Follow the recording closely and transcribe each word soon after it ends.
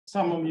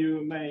some of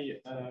you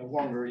may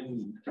wonder,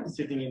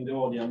 sitting in the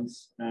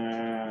audience,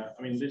 I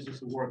mean, this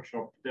is a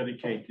workshop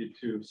dedicated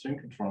to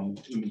synchrotron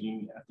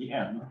imaging at the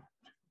end.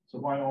 So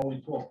why are we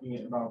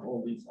talking about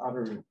all these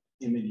other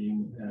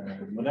imaging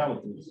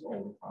modalities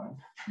all the time?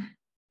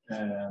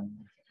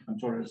 I'm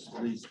sure there's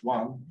at least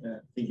one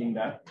thinking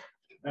that.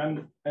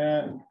 And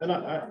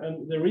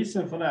the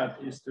reason for that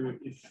is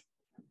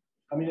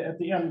I mean, at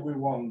the end, we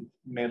want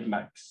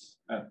MEDMAX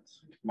at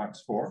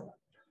max 4.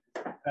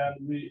 And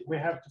we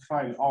have to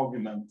find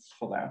arguments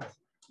for that.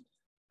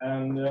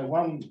 And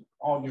one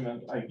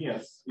argument, I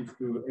guess, is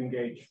to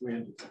engage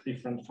with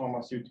different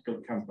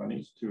pharmaceutical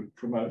companies to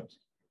promote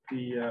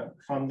the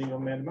funding of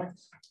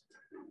MEDMAX.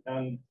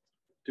 And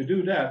to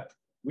do that,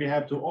 we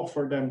have to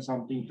offer them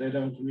something they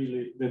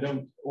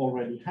don't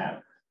already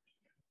have.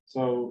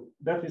 So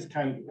that is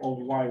kind of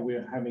why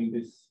we're having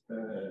this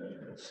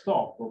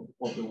start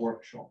of the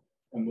workshop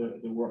and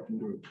the working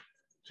group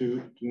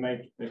to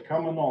make a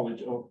common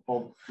knowledge of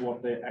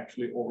what they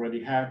actually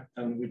already have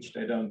and which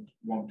they don't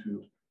want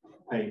to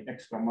pay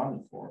extra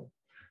money for.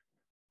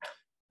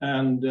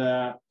 And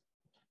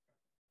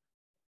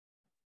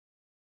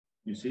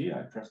you see,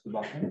 I pressed the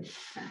button.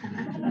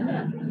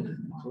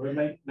 So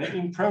we're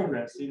making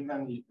progress in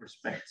many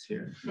respects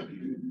here.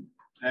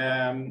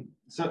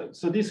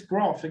 So this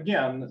graph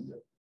again,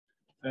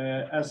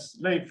 as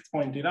Leif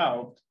pointed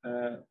out,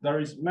 there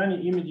is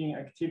many imaging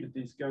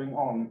activities going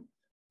on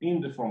in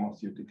the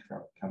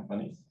pharmaceutical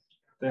companies.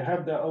 They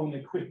have their own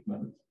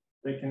equipment.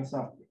 They can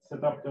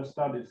set up their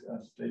studies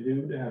as they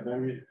do. They have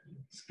very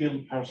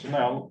skilled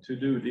personnel to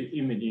do the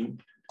imaging.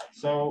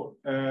 So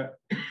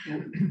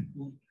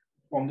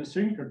on the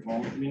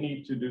synchrotron, we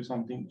need to do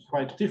something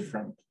quite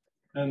different.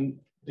 And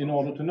in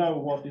order to know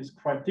what is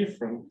quite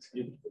different,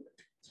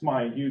 it's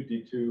my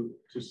duty to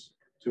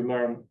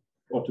learn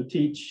or to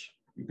teach,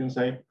 you can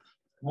say,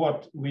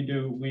 what we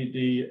do with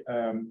the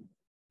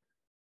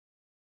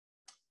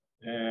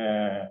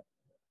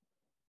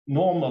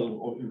normal,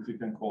 or if you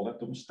can call it,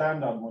 the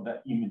standard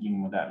imaging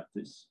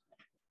modalities.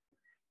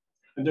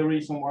 And the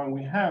reason why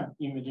we have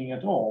imaging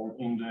at all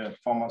in the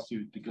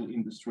pharmaceutical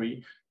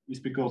industry is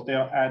because they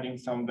are adding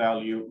some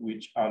value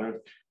which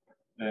other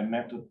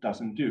method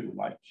doesn't do,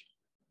 like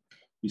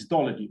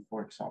histology,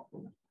 for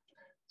example.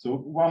 So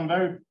one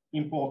very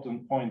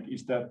important point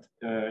is that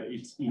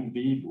it's in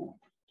vivo.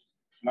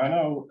 And I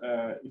know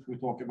if we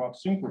talk about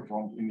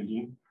synchrotron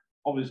imaging,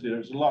 obviously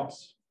there's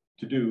lots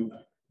to do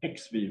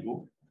ex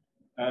vivo.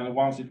 And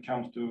once it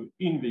comes to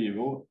in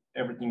vivo,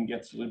 everything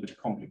gets a little bit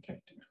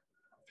complicated.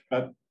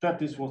 But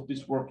that is what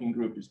this working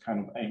group is kind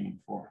of aiming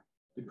for,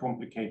 the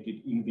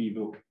complicated in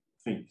vivo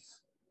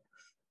things.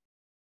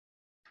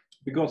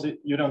 Because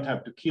you don't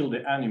have to kill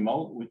the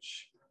animal,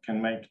 which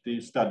can make the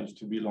studies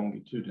to be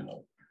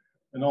longitudinal.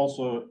 And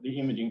also the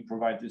imaging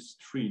provides this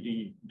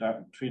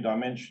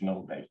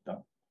three-dimensional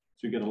data.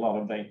 So you get a lot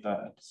of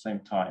data at the same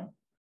time.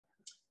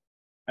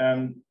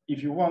 And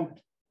if you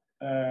want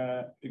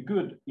a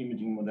good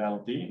imaging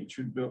modality, it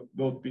should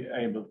both be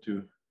able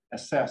to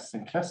assess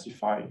and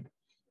classify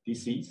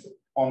disease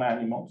on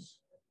animals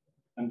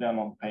and then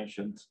on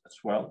patients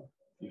as well,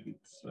 if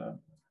it's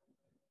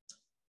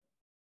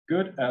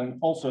good. And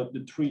also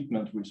the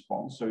treatment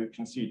response, so you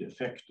can see the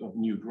effect of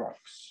new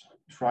drugs.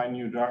 Try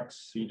new drugs,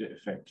 see the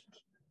effect.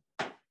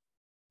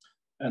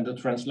 And the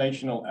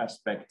translational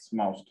aspects,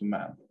 mouse to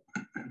man.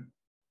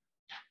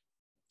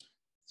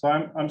 So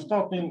I'm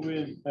starting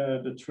with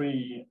the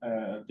three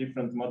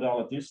different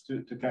modalities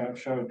to kind of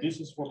show this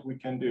is what we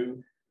can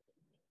do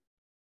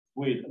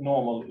with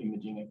normal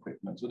imaging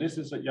equipment. So this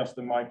is just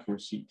a micro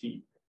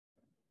CT.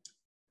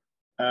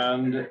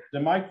 And the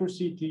micro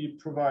CT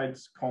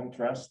provides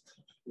contrast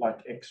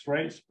like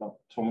X-rays, but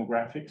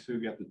tomographic, so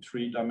you get the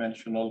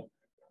three-dimensional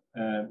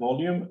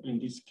volume. In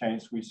this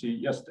case, we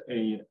see just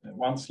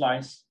one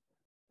slice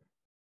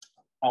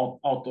out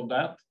of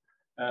that.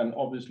 And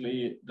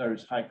obviously there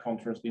is high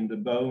contrast in the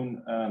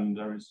bone and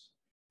there is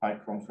high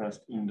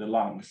contrast in the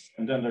lungs.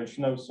 And then there's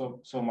no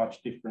so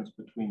much difference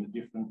between the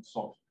different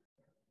soft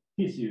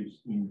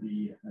tissues in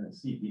the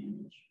CT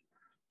image.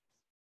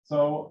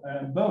 So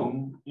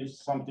bone is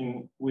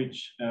something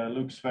which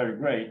looks very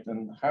great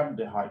and have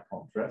the high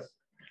contrast.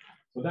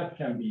 So that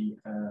can be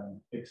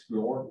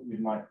explored with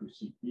micro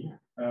CT.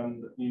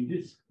 And in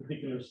this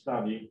particular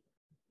study,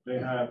 they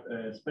have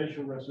a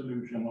spatial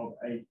resolution of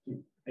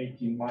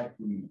 18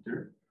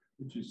 micrometer,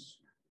 which is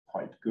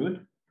quite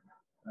good.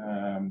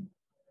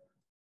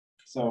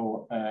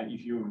 So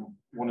if you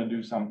want to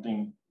do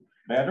something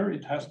better,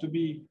 it has to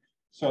be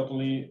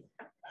certainly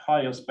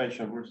higher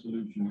spatial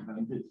resolution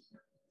than this.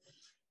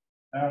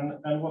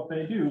 And what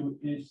they do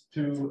is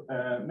to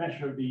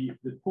measure the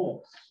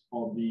pulse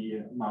of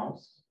the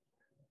mouse,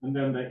 and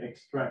then they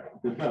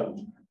extract the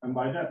bone. And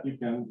by that, you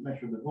can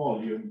measure the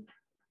volume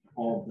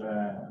of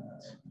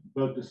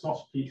both the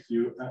soft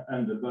tissue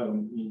and the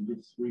bone in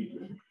this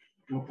region.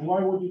 Now,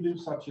 why would you do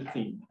such a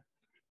thing?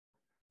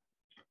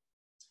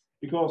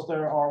 Because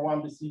there are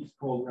one disease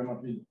called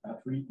rheumatoid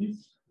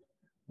arthritis,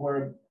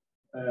 where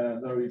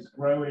there is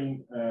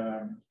growing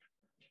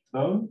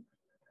bone,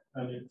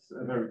 and it's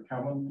a very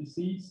common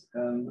disease.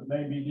 And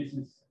maybe this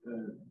is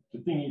the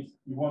thing is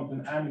you want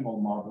an animal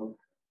model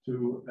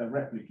to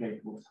replicate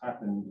what's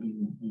happening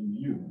in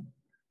human.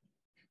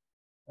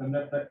 And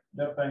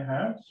that I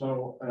have.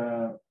 So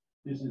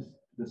this is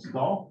the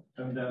start,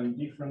 and then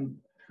different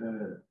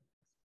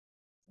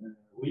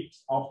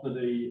weeks after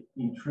they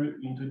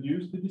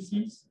introduce the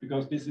disease,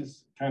 because this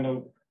is kind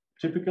of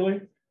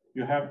typically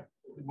you have,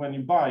 when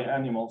you buy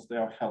animals, they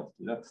are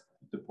healthy. That's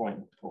the point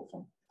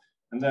often.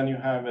 And then you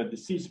have a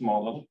disease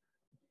model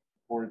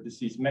or a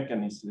disease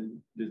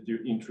mechanism that you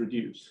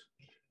introduce.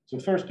 So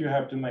first you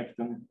have to make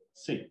them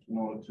sick in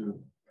order to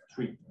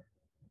treat them.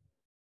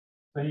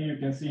 So here you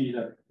can see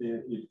that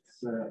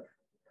it's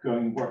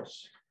going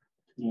worse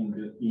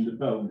in the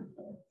bone,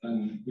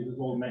 and this is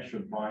all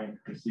measured by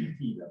the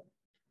CT then.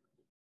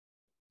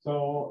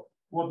 So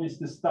what is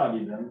the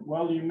study then?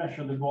 Well, you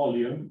measure the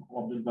volume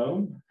of the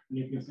bone. And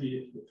you can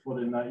see for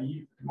the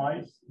naive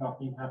mice,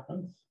 nothing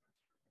happens.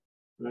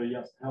 They're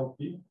just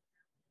healthy.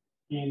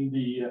 In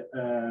the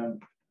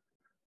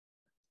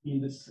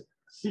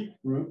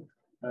sick group,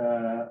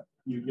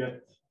 you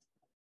get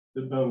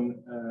the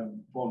bone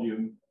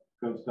volume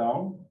goes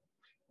down.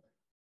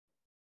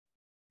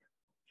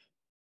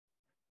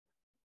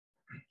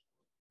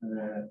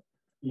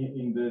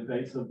 In the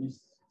days of this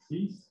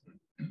disease.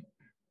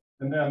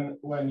 And then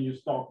when you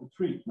start the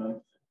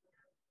treatment,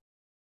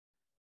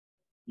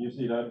 you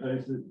see that there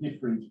is a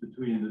difference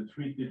between the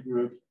treated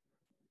group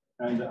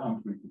and the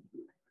untreated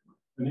group.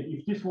 And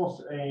if this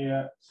was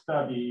a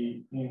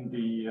study in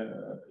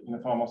a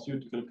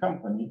pharmaceutical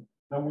company,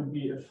 there would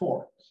be a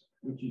fourth,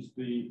 which is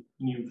the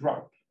new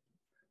drug,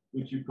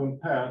 which you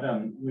compare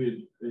then with,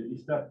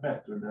 is that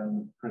better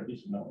than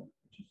prednisolone,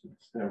 which is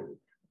a steroid?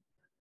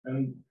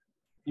 And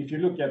if you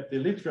look at the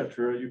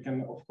literature, you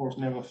can, of course,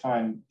 never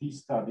find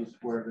these studies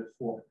where the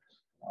fourth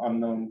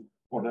unknown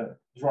for the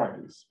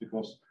drug is,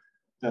 because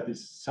that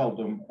is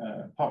seldom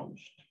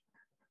published.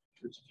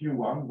 It's a few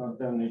ones, but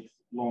then it's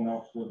long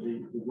after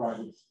the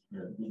drug is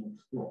being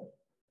explored.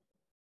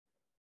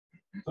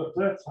 So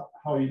that's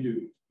how you do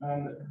it.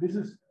 And this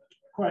is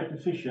quite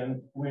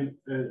efficient with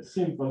a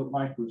simple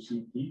micro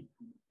CT,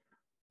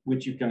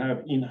 which you can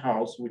have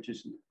in-house, which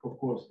is, of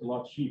course, a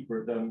lot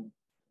cheaper than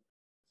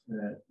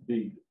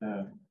big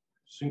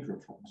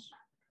synchrotrons.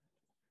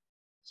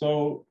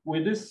 So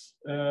with this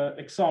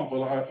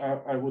example,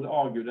 I would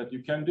argue that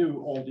you can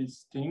do all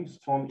these things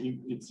from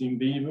it's in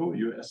vivo.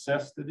 You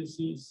assess the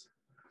disease,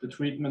 the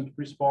treatment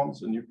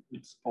response, and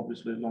it's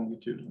obviously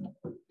longitudinal.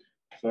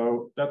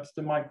 So that's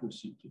the micro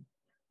CT.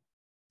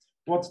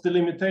 What's the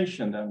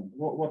limitation then?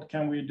 What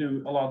can we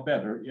do a lot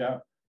better? Yeah,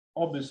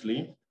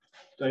 obviously,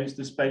 there is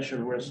the spatial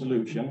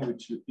resolution,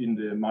 which is in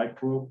the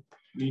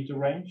micrometer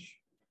range.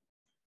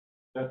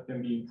 That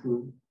can be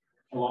improved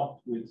a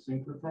lot with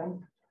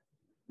synchrotron.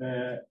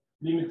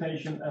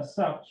 Limitation as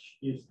such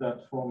is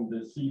that from the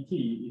CT,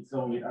 it's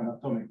only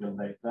anatomical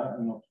data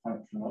and not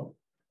functional.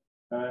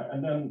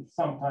 And then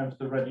sometimes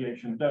the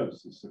radiation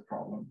dose is a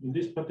problem. In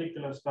this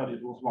particular study,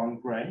 it was 1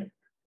 gray,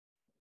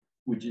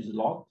 which is a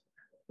lot,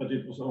 but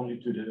it was only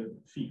to the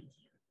feet.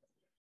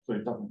 So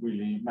it doesn't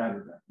really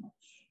matter that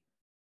much.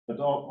 But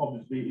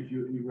obviously, if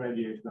you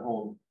irradiate the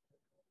whole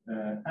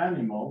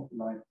animal,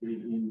 like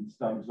in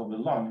studies of the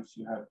lungs,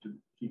 you have to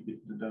keep it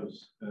the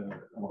dose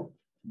a lot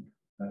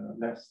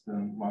less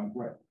than 1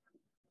 gram.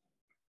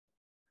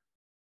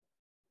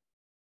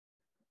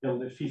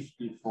 The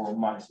 50 for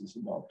mice is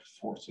about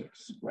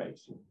 4-6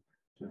 grams, so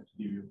just to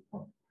give you a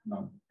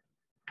number.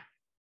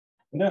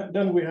 And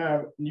then we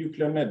have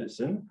nuclear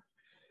medicine.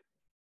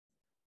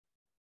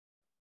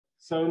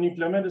 So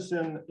nuclear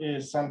medicine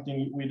is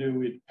something we do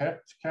with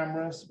PET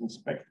cameras and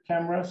SPECT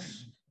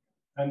cameras.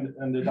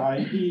 And the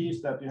idea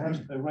is that you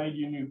have a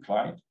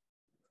radionuclide,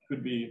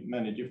 could be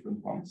many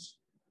different ones,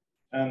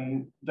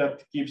 and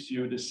that gives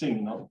you the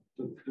signal,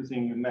 the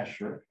thing you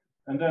measure.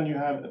 And then you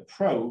have a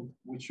probe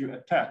which you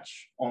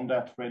attach on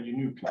that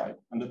radionuclide,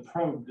 and the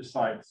probe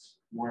decides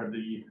where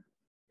the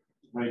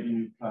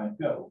radionuclide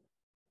go.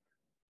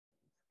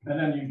 And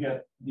then you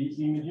get these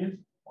images,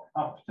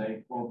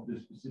 uptake of the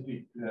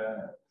specific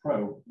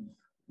probe,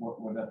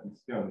 where that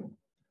is going.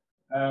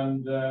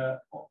 And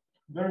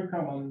very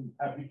common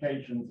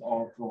applications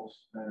are, of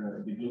course,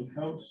 the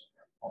glucose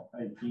of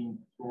 18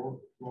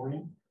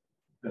 fluorine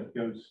that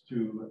goes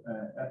to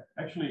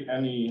actually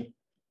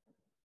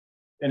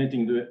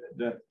anything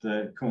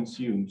that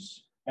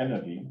consumes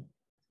energy,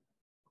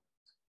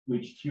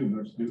 which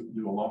tumors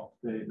do a lot.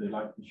 They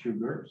like the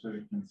sugar, so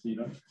you can see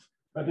them.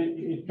 But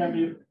it can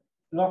be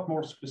a lot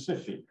more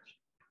specific.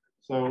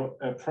 So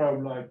a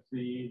probe like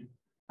the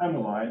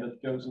amyloid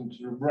that goes into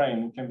the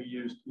brain can be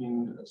used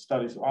in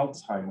studies of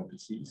Alzheimer's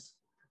disease.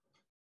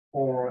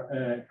 Or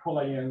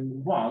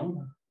collagen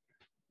 1,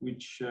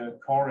 which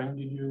Karin,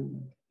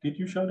 did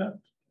you show that?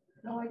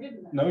 No, I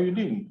didn't. No, you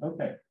didn't.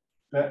 Okay,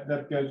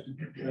 that goes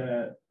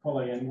to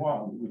collagen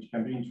 1, which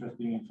can be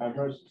interesting in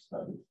fibrosis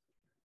studies.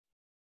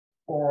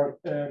 Or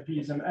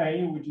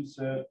PSMA, which is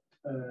a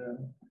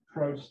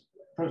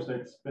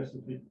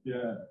prostate-specific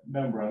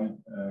membrane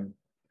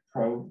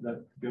probe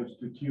that goes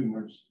to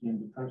tumors in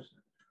the person.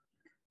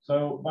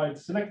 So by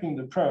selecting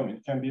the probe,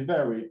 it can be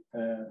very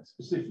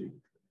specific.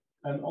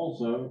 And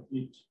also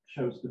it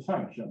shows the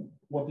function.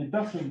 What it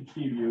doesn't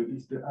give you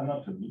is the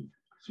anatomy.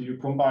 So you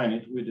combine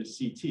it with a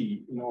CT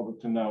in order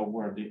to know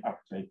where the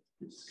uptake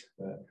is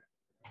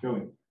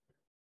going.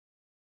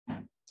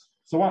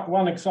 So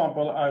one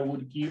example I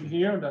would give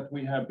here that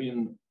we have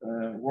been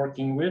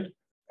working with,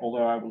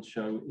 although I will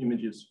show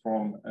images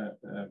from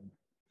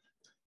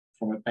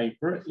a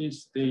paper,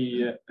 is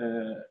the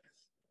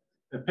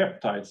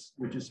peptides,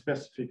 which is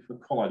specific for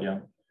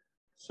collagen.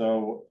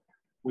 So,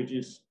 which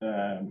is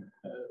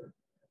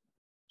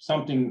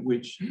something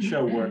which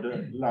show where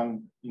the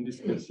lung, in this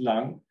case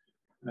lung,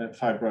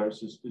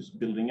 fibrosis is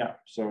building up.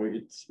 So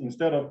it's,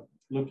 instead of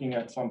looking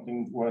at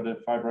something where the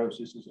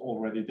fibrosis is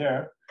already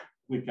there,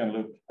 we can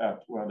look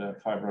at where the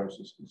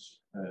fibrosis is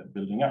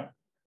building up.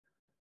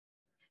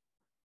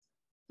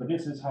 So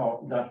this is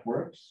how that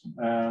works.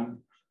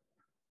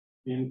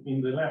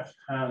 In the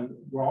left-hand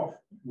graph,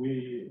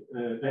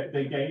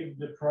 they gave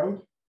the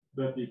probe,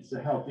 but it's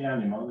a healthy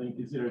animal, and you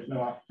can see there's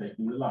no uptake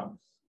in the lungs.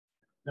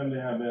 Then they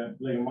have a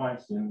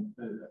bleomycin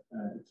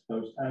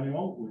exposed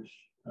animal, which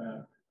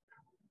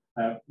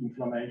have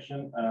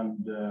inflammation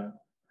and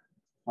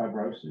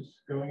fibrosis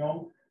going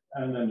on,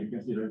 and then you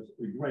can see there's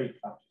a great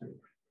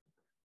uptake.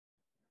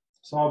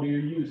 So how do you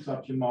use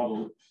such a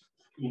model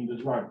in the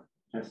drug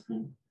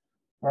testing?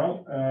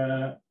 Well,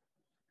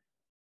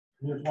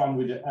 here's one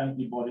with the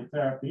antibody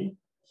therapy.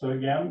 So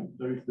again,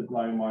 there is the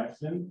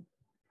bleomycin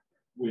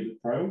with the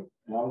probe,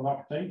 a lot of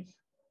uptake.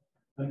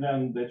 And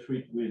then they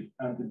treat with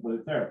antibody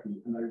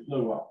therapy, and there is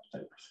low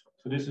uptake.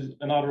 So this is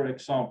another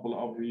example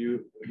of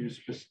you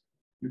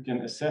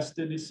can assess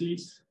the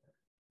disease.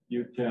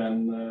 You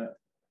can,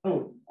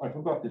 oh, I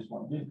forgot this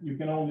one. You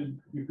can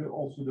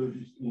also do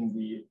this in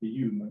the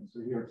human.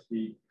 So here's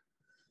the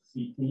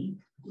CT,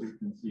 where you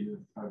can see the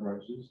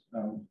fibrosis.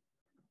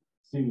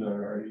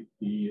 Similarly,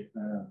 the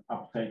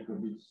uptake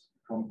of this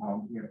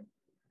compound here.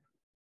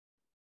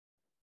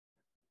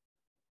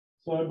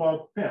 So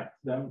about PET,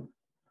 then,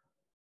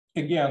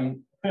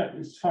 again, PET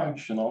is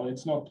functional,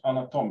 it's not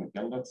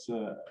anatomical. That's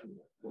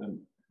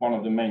one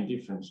of the main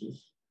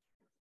differences.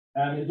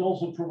 And it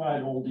also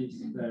provides all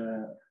these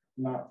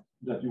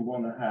that you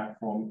want to have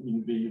from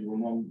in vivo,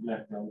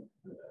 non-lethal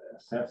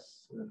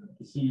assess,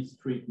 disease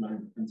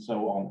treatment, and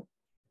so on.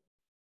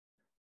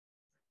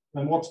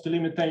 And what's the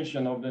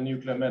limitation of the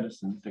nuclear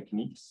medicine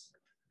techniques?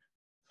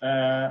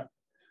 The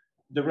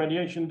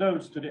radiation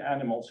dose to the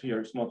animals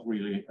here is not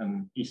really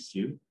an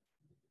issue,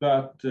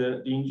 but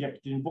the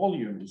injecting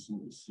volume is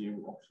an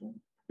issue often,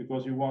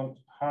 because you want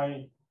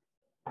high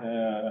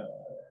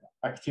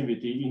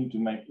activity in to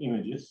make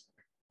images,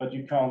 but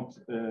you can't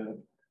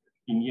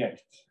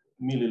inject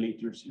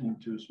milliliters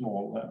into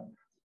small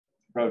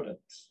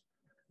rodents,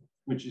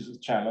 which is a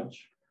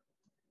challenge.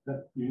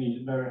 That you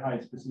need very high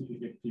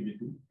specific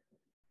activity.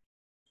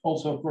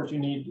 Also, of course, you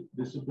need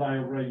the supply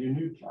of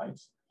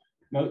radionuclides.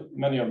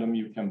 Many of them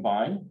you can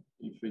buy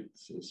if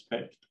it's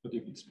SPECT, but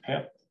if it's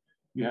PET,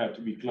 you have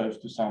to be close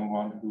to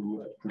someone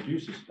who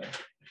produces them.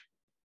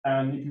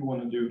 And if you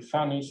want to do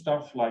funny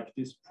stuff like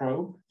this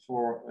probe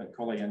for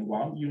collagen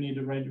 1, you need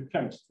a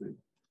radiochemistry.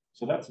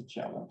 So that's a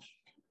challenge.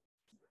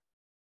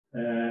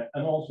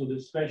 And also the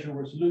spatial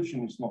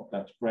resolution is not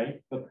that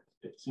great, but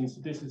since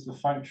this is a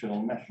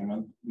functional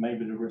measurement,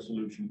 maybe the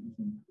resolution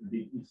isn't a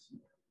big issue.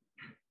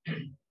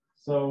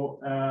 So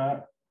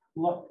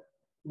lot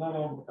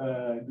of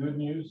good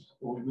news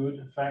or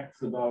good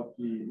facts about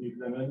the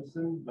nuclear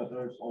medicine, but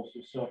there's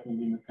also certain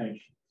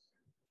limitations.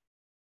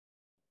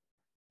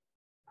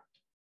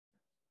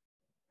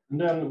 And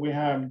then we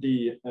have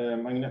the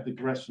magnetic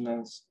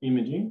resonance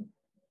imaging,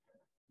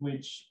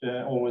 which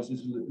always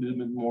is a little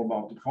bit more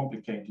about the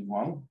complicated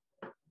one,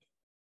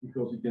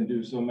 because you can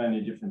do so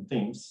many different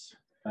things.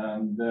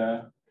 And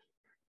I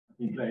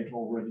think Leif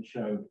already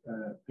showed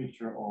a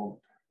picture of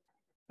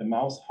a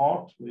mouse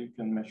heart, where you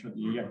can measure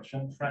the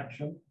ejection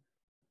fraction.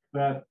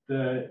 But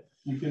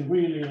you can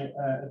really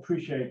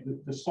appreciate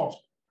the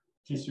soft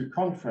tissue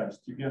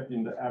contrast you get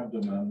in the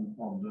abdomen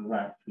of the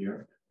rat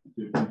here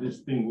to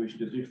distinguish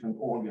the different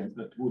organs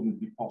that wouldn't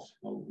be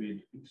possible with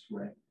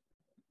X-ray.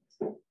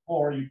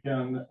 Or you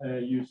can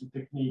use a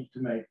technique to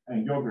make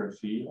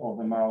angiography of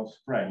a mouse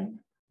brain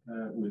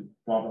with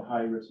rather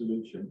high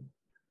resolution.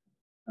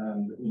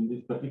 And in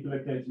this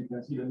particular case, you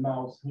can see the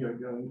mouse here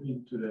going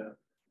into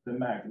the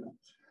magnet.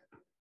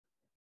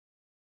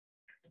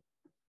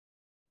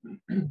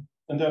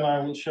 And then I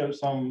will show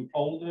some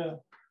older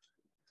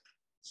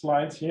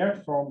slides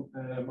here from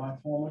my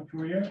former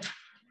career,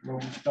 where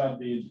we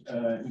studied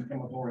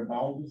inflammatory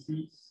bowel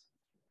disease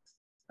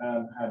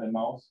and had a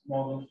mouse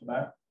model for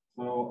that.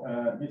 So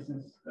this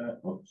is,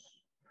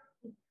 oops.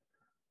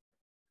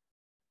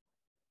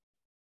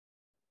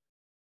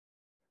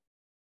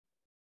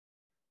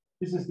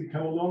 This is the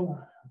colon,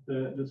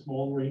 the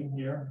small ring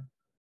here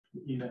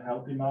in a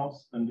healthy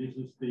mouse, and this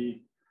is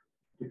the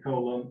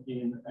colon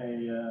in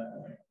a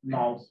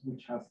mouse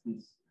which has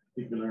this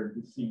particular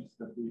disease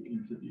that we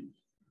introduced.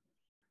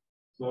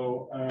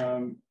 So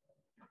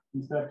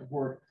is that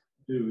worth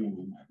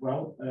doing?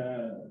 Well,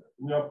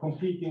 we are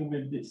competing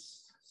with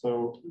this.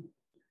 So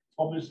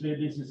obviously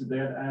this is a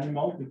dead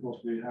animal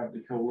because we have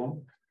the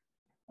colon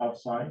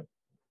outside,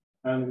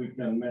 and we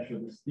can measure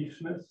the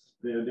stiffness,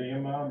 the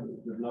edema,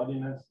 the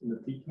bloodiness, and the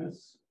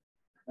thickness,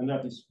 and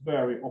that is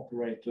very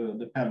operator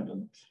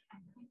dependent.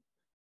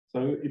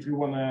 So if you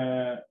want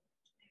to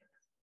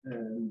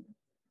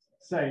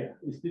say,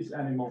 is this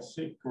animal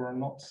sick or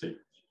not sick?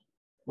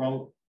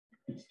 Well,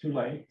 it's too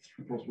late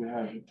because we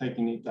have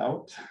taken it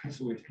out.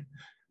 so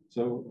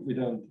we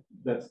don't,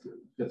 that's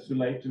too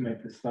late to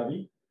make the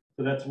study.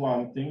 So that's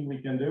one thing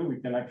we can do. We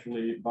can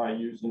actually, by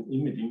using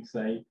imaging,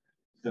 say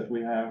that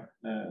we have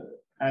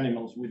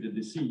animals with the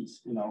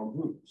disease in our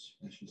groups,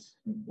 which is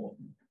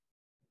important.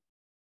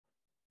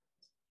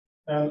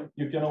 And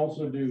you can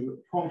also do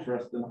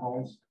contrast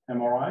enhanced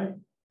MRI.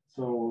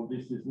 So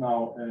this is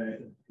now a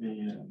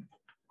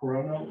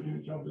coronal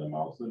image of the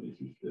mouse. So this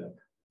is the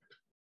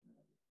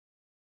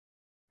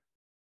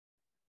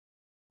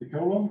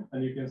colon,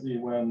 and you can see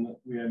when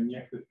we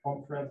injected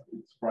contrast,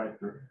 it's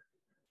brighter.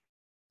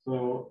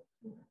 So,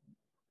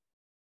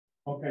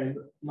 okay,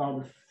 now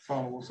the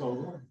fun was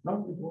over.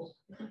 No, it was.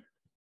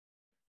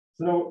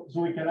 So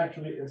we can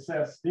actually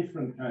assess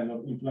different kind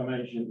of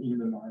inflammation in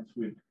the mice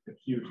with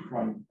acute,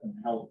 chronic, and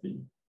healthy.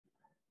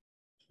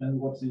 And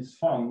what is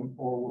fun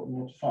or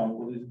not fun,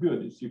 what is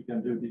good is you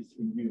can do this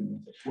in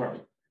humans as well.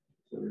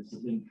 So there's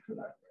a link to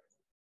that.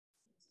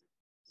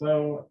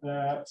 So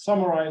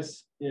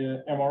summarize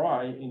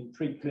MRI in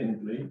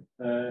preclinically.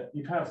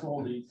 It has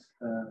all these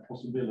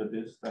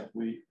possibilities that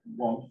we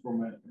want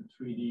from a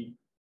 3D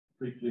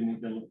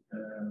preclinical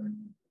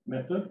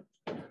method.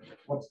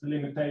 What's the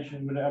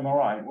limitation with the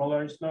MRI? Well,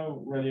 there is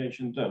no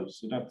radiation dose,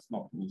 so that's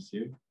not an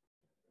issue.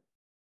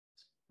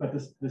 But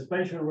the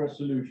spatial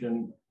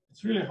resolution,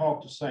 it's really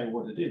hard to say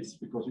what it is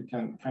because you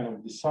can kind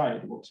of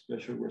decide what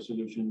spatial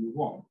resolution you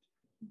want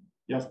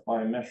just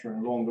by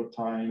measuring longer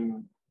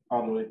time,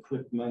 other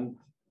equipment,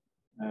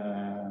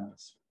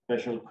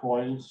 special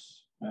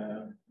coils.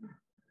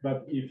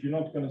 But if you're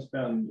not going to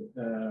spend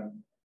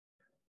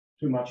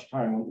too much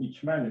time on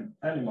each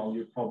animal,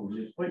 you're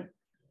probably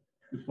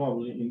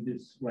in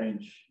this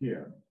range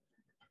here.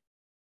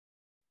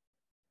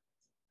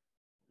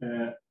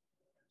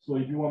 So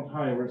if you want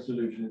higher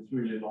resolution, it's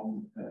really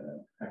long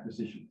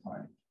acquisition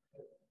time.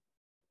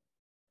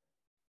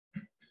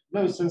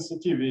 Low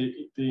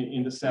sensitivity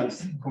in the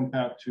sense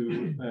compared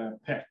to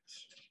PET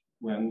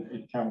when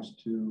it comes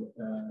to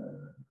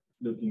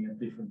looking at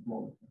different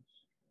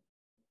molecules.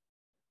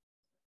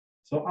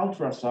 So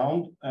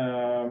ultrasound,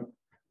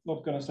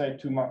 not going to say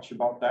too much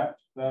about that,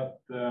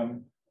 but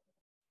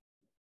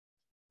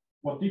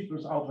what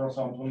differs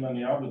ultrasound from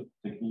many other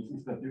techniques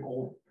is that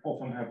you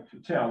often have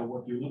to tell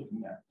what you're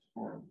looking at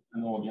for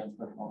an audience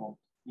that are not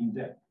in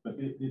depth, but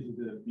this is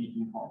the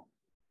beating heart,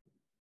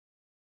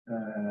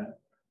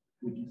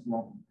 which is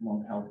not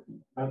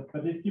healthy.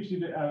 But it gives you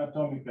the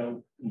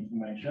anatomical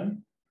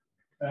information,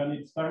 and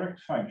it's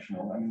direct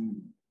functional. I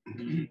mean,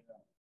 the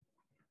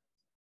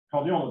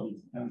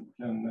cardiologist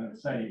can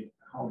say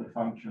how the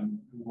function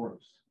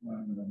works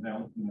when they're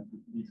looking at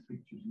these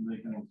pictures, and they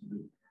can also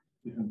do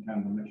different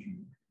kind of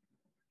measurement.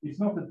 It's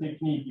not a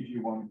technique if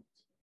you want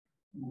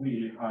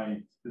really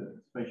high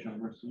spatial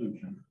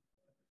resolution.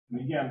 And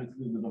again, it's a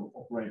little bit of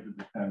operator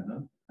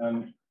dependent.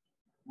 And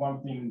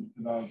one thing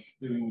about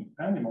doing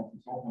animals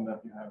is often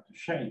that you have to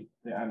shape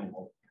the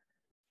animal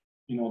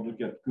in order to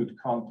get good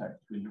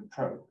contact with your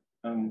probe.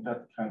 And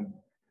that can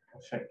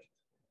affect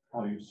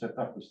how you set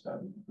up a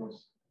study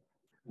because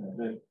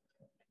they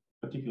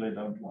particularly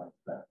don't like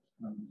that.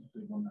 And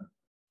they're going to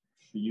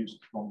be used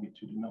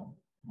longitudinal.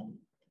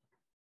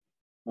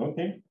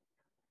 Okay.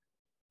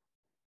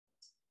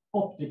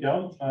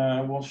 Optical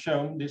was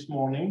shown this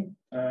morning.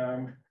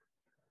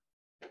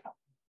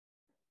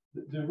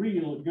 The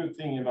real good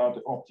thing about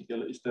the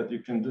optical is that you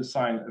can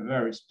design a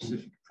very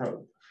specific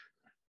probe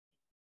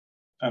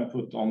and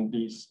put on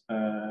these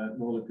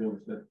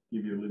molecules that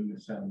give you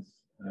luminescence.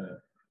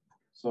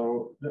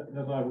 So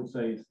that I would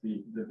say is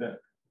the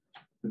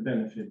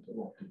benefit of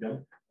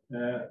optical.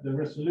 The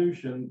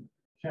resolution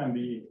can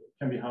be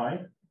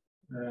high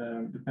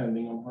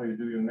depending on how you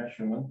do your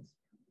measurements.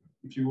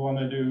 If you want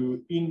to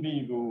do in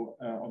vivo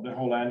of the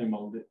whole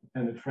animal, the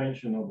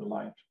penetration of the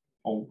light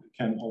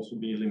can also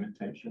be a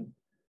limitation.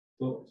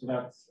 So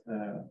that's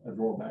a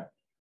drawback.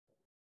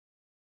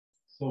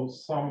 So to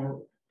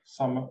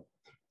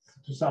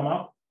sum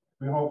up,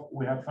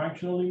 we have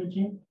functional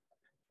imaging.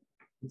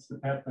 It's the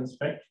PET and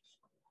SPECT.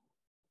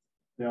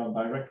 They are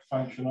direct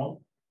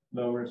functional,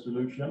 low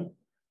resolution.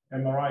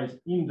 MRI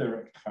is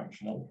indirect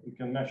functional. You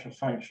can measure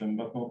function,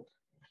 but not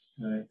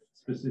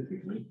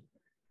specifically.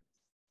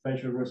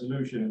 Spatial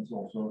resolution is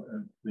also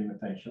a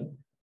limitation.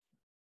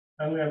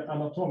 And we have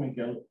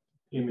anatomical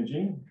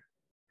imaging.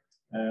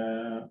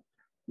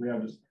 We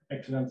have this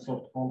excellent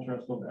soft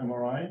contrast of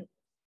MRI,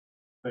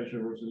 spatial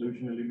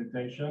resolution a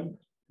limitation.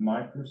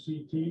 Micro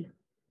CT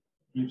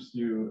gives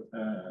you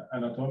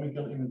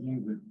anatomical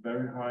imaging with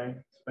very high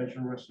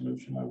spatial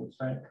resolution, I would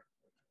say.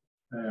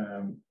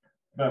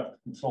 but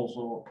it's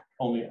also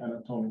only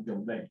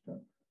anatomical data.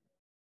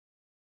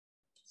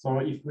 So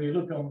if we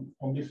look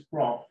on this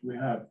graph, we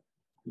have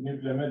the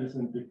nuclear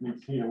medicine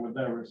techniques here with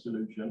their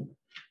resolution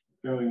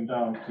going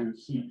down to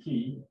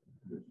CT,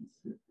 which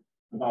is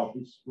about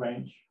this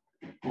range,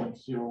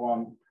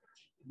 0.01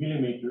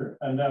 millimeter,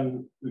 and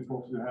then we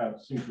also have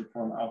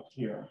synchrotron out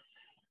here.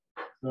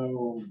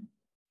 So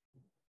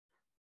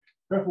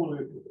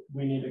preferably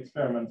we need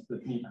experiments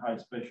that need high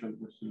spatial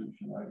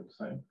resolution, I would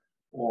say,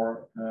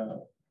 or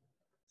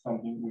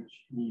something which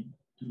need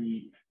to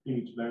be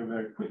imaged very,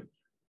 very quick.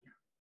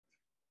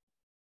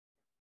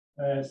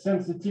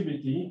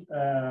 Sensitivity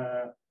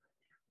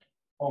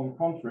on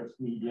contrast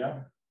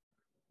media,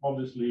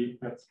 obviously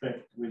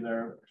SPECT with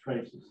their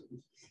traces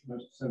is the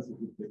most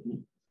sensitive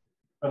technique.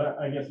 But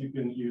I guess you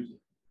can use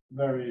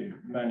very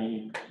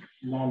many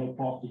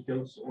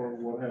nanoparticles or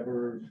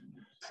whatever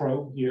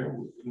probe here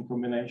in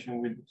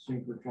combination with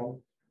synchrotron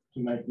to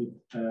make it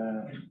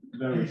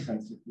very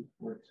sensitive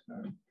for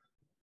experiment.